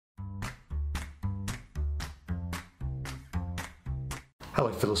Hello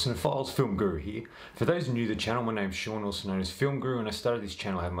fellow cinephiles, Film Guru here. For those new to the channel, my name is Sean, also known as Film Guru, and I started this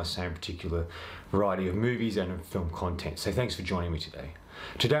channel having my same particular variety of movies and film content, so thanks for joining me today.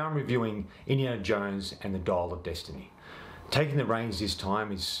 Today I'm reviewing Indiana Jones and the Dial of Destiny. Taking the reins this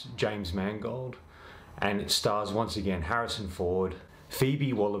time is James Mangold, and it stars once again Harrison Ford,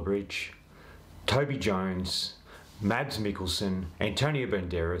 Phoebe Waller-Bridge, Toby Jones, Mads Mikkelsen, Antonio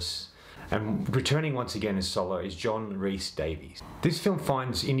Banderas, and returning once again as Solo is John Rhys-Davies. This film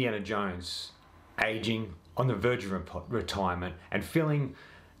finds Indiana Jones aging, on the verge of retirement, and feeling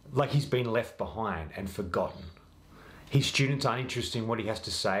like he's been left behind and forgotten. His students aren't interested in what he has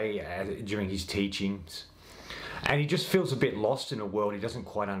to say during his teachings, and he just feels a bit lost in a world he doesn't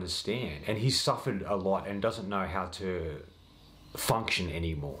quite understand, and he's suffered a lot and doesn't know how to function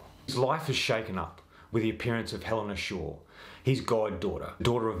anymore. His life is shaken up with the appearance of Helena Shaw, his goddaughter,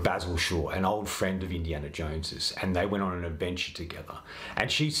 daughter of Basil Shaw, an old friend of Indiana Jones's, and they went on an adventure together.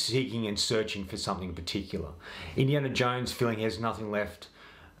 And she's seeking and searching for something particular. Indiana Jones, feeling he has nothing left,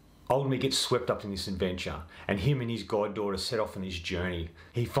 ultimately gets swept up in this adventure, and him and his goddaughter set off on this journey.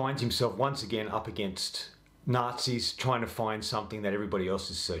 He finds himself once again up against Nazis, trying to find something that everybody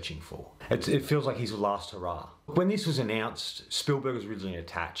else is searching for. It feels like his last hurrah. When this was announced, Spielberg was originally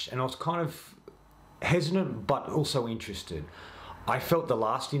attached, and I was kind of hesitant but also interested. I felt the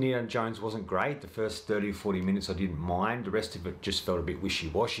last Indiana Jones wasn't great. The first 30 or 40 minutes I didn't mind. The rest of it just felt a bit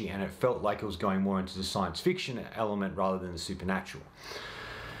wishy-washy, and it felt like it was going more into the science fiction element rather than the supernatural.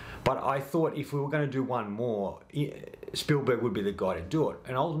 But I thought if we were going to do one more, Spielberg would be the guy to do it.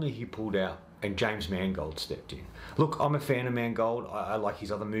 And ultimately he pulled out and James Mangold stepped in. Look, I'm a fan of Mangold. I like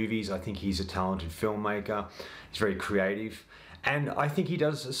his other movies. I think he's a talented filmmaker. He's very creative. And I think he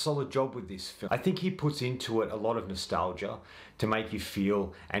does a solid job with this film. I think he puts into it a lot of nostalgia to make you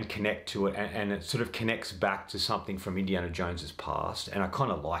feel and connect to it, and it sort of connects back to something from Indiana Jones's past, and I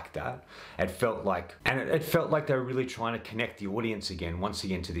kind of like that. It felt like they were really trying to connect the audience once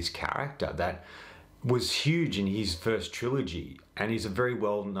again to this character that was huge in his first trilogy, and he's a very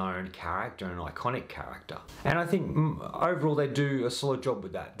well-known character and an iconic character. And I think overall they do a solid job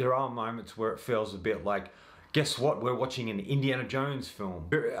with that. There are moments where it feels a bit like, guess what? We're watching an Indiana Jones film.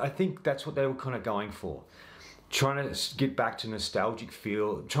 I think that's what they were kind of going for. Trying to get back to nostalgic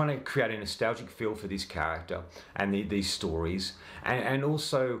feel, trying to create a nostalgic feel for this character and these stories, and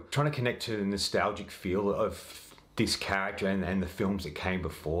also trying to connect to the nostalgic feel of this character and the films that came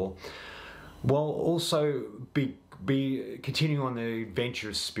before, while also be continuing on the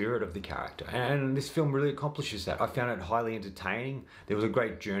adventurous spirit of the character. And this film really accomplishes that. I found it highly entertaining. There was a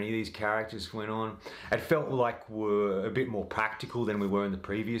great journey these characters went on. It felt like we're a bit more practical than we were in the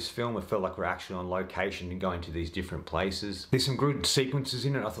previous film. It felt like we're actually on location and going to these different places. There's some good sequences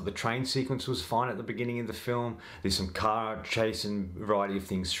in it. I thought the train sequence was fine at the beginning of the film. There's some car chase and variety of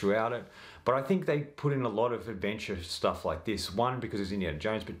things throughout it. But I think they put in a lot of adventure stuff like this. One, because it's Indiana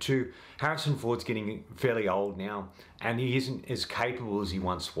Jones, but two, Harrison Ford's getting fairly old now, and he isn't as capable as he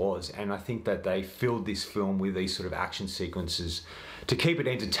once was. And I think that they filled this film with these sort of action sequences to keep it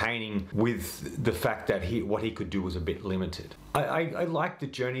entertaining, with the fact that what he could do was a bit limited. I like the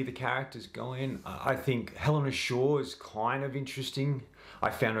journey the characters go in. I think Helena Shaw is kind of interesting. I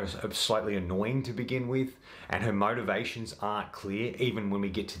found her slightly annoying to begin with, and her motivations aren't clear even when we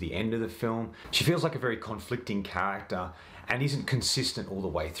get to the end of the film. She feels like a very conflicting character and isn't consistent all the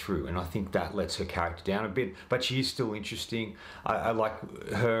way through, and I think that lets her character down a bit, but she is still interesting. I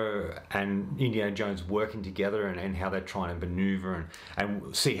like her and Indiana Jones working together and how they're trying to maneuver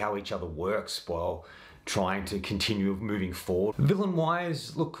and see how each other works while trying to continue moving forward.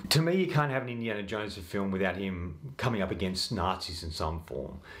 Villain-wise, look, to me you can't have an Indiana Jones film without him coming up against Nazis in some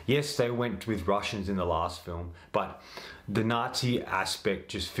form. Yes, they went with Russians in the last film, but the Nazi aspect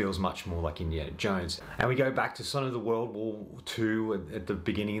just feels much more like Indiana Jones. And we go back to sort of the World War II at the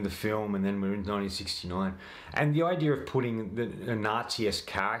beginning of the film, and then we're in 1969. And the idea of putting the Nazi-esque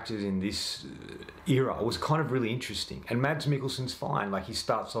characters in this era was kind of really interesting. And Mads Mikkelsen's fine. Like, he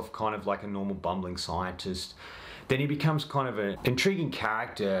starts off kind of like a normal bumbling scientist. Then he becomes kind of an intriguing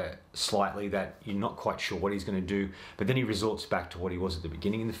character slightly, that you're not quite sure what he's going to do, but then he resorts back to what he was at the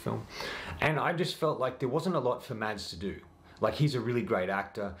beginning of the film. And I just felt like there wasn't a lot for Mads to do. Like, he's a really great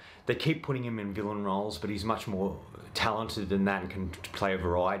actor. They keep putting him in villain roles, but he's much more talented than that and can play a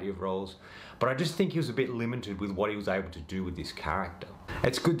variety of roles. But I just think he was a bit limited with what he was able to do with this character.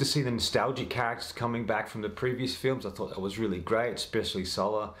 It's good to see the nostalgic characters coming back from the previous films. I thought that was really great, especially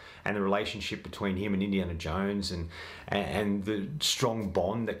Solo, and the relationship between him and Indiana Jones, and the strong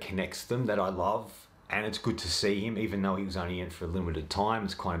bond that connects them that I love. And it's good to see him, even though he was only in for a limited time.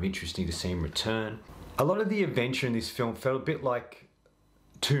 It's kind of interesting to see him return. A lot of the adventure in this film felt a bit like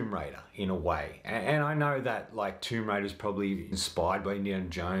Tomb Raider in a way. And I know that like Tomb Raider is probably inspired by Indiana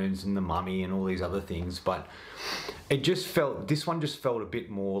Jones and the Mummy and all these other things, but this one just felt a bit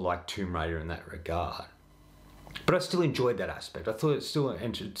more like Tomb Raider in that regard. But I still enjoyed that aspect. I thought it was still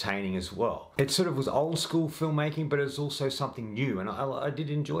entertaining as well. It sort of was old school filmmaking, but it was also something new, and I did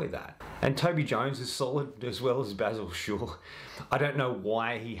enjoy that. And Toby Jones is solid as well as Basil Shaw. I don't know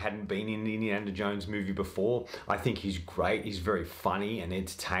why he hadn't been in the Indiana Jones movie before. I think he's great. He's very funny and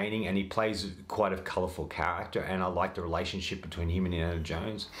entertaining, and he plays quite a colourful character, and I like the relationship between him and Indiana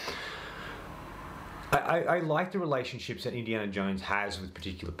Jones. I like the relationships that Indiana Jones has with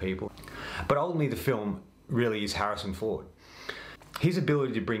particular people, but ultimately the film really is Harrison Ford. His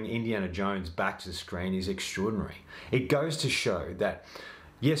ability to bring Indiana Jones back to the screen is extraordinary. It goes to show that,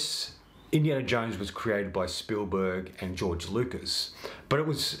 yes, Indiana Jones was created by Spielberg and George Lucas, but it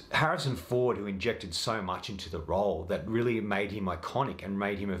was Harrison Ford who injected so much into the role that really made him iconic and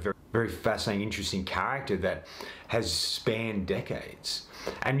made him a very, very fascinating, interesting character that has spanned decades.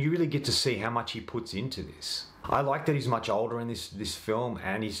 And you really get to see how much he puts into this. I like that he's much older in this film,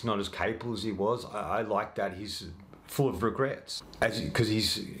 and he's not as capable as he was. I like that he's full of regrets, because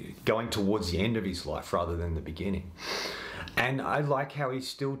he's going towards the end of his life rather than the beginning. And I like how he's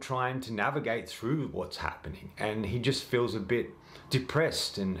still trying to navigate through what's happening, and he just feels a bit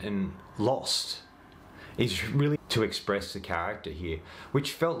depressed and lost. He's really to express the character here,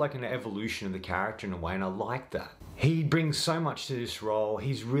 which felt like an evolution of the character in a way, and I like that. He brings so much to this role.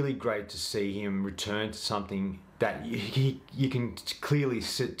 He's really great to see him return to something that you can clearly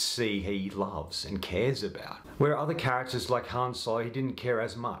see he loves and cares about. Where other characters like Han Solo, he didn't care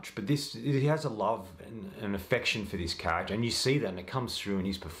as much, but he has a love and affection for this character, and you see that, and it comes through in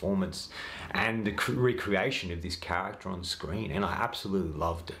his performance and the recreation of this character on screen, and I absolutely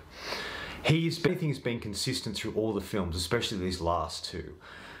loved it. I think he's been consistent through all the films, especially these last two.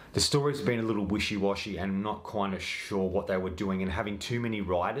 The story's been a little wishy-washy and not quite sure what they were doing, and having too many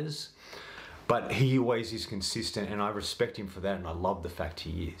writers, but he always is consistent, and I respect him for that, and I love the fact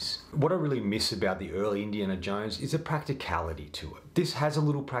he is. What I really miss about the early Indiana Jones is a practicality to it. This has a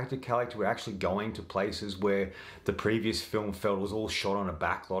little practicality. We're actually going to places where the previous film felt was all shot on a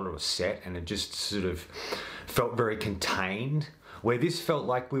backlot or a set, and it just sort of felt very contained. Where this felt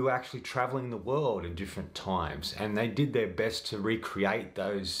like we were actually traveling the world at different times, and they did their best to recreate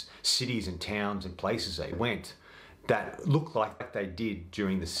those cities and towns and places they went that looked like they did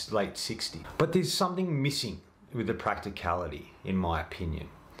during the late 60s. But there's something missing with the practicality, in my opinion.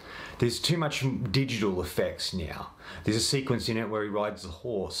 There's too much digital effects now. There's a sequence in it where he rides the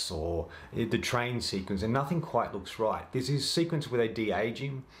horse, or the train sequence, and nothing quite looks right. There's this sequence where they de-age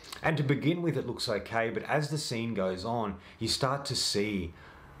him, and to begin with it looks okay, but as the scene goes on, you start to see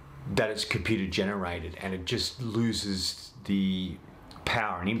that it's computer generated, and it just loses the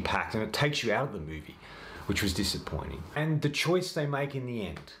power and impact, and it takes you out of the movie, which was disappointing. And the choice they make in the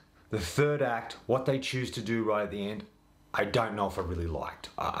end, the third act, what they choose to do right at the end, I don't know if I really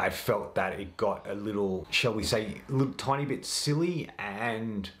liked. I felt that it got a little, shall we say, a little tiny bit silly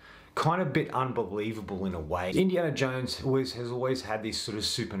and kind of a bit unbelievable in a way. Indiana Jones has always had this sort of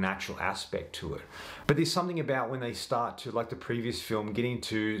supernatural aspect to it. But there's something about when they start to, like the previous film, get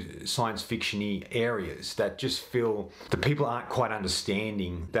into science fiction-y areas that just feel the people aren't quite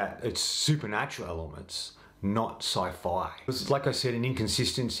understanding that it's supernatural elements, not sci-fi. It was, like I said, an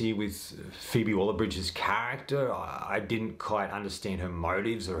inconsistency with Phoebe Waller-Bridge's character. I didn't quite understand her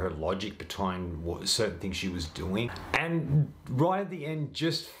motives or her logic behind certain things she was doing. And right at the end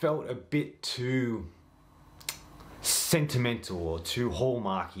just felt a bit too sentimental or too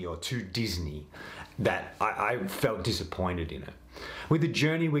hallmarky or too Disney, that I felt disappointed in it. With the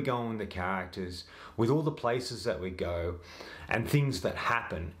journey we go on with the characters, with all the places that we go and things that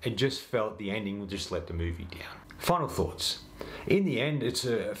happen, it just felt the ending will just let the movie down. Final thoughts. In the end, it's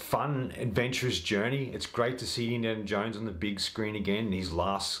a fun, adventurous journey. It's great to see Indiana Jones on the big screen again, his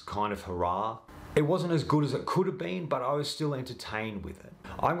last kind of hurrah. It wasn't as good as it could have been, but I was still entertained with it.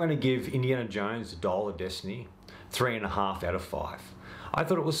 I'm going to give Indiana Jones: The Dial of Destiny 3.5 out of 5. I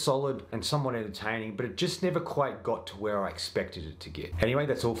thought it was solid and somewhat entertaining, but it just never quite got to where I expected it to get. Anyway,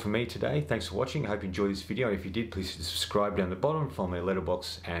 that's all for me today. Thanks for watching. I hope you enjoyed this video. If you did, please subscribe down the bottom, follow me on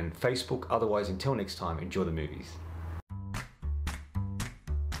Letterboxd and Facebook. Otherwise, until next time, enjoy the movies.